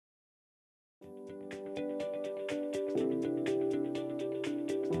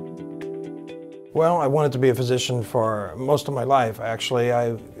Well, I wanted to be a physician for most of my life, actually.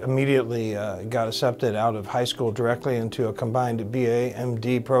 I immediately got accepted out of high school directly into a combined BA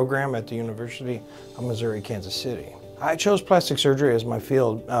MD program at the University of Missouri, Kansas City. I chose plastic surgery as my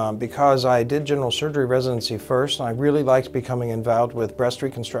field because I did general surgery residency first, and I really liked becoming involved with breast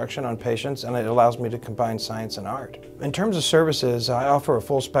reconstruction on patients, and it allows me to combine science and art. In terms of services, I offer a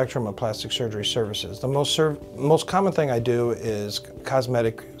full spectrum of plastic surgery services. The most common thing I do is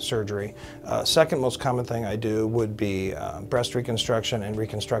cosmetic surgery. Second most common thing I do would be breast reconstruction and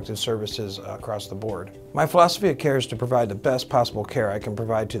reconstructive services across the board. My philosophy of care is to provide the best possible care I can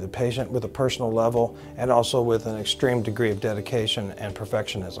provide to the patient with a personal level and also with an extreme degree of dedication and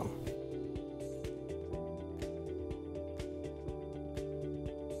perfectionism.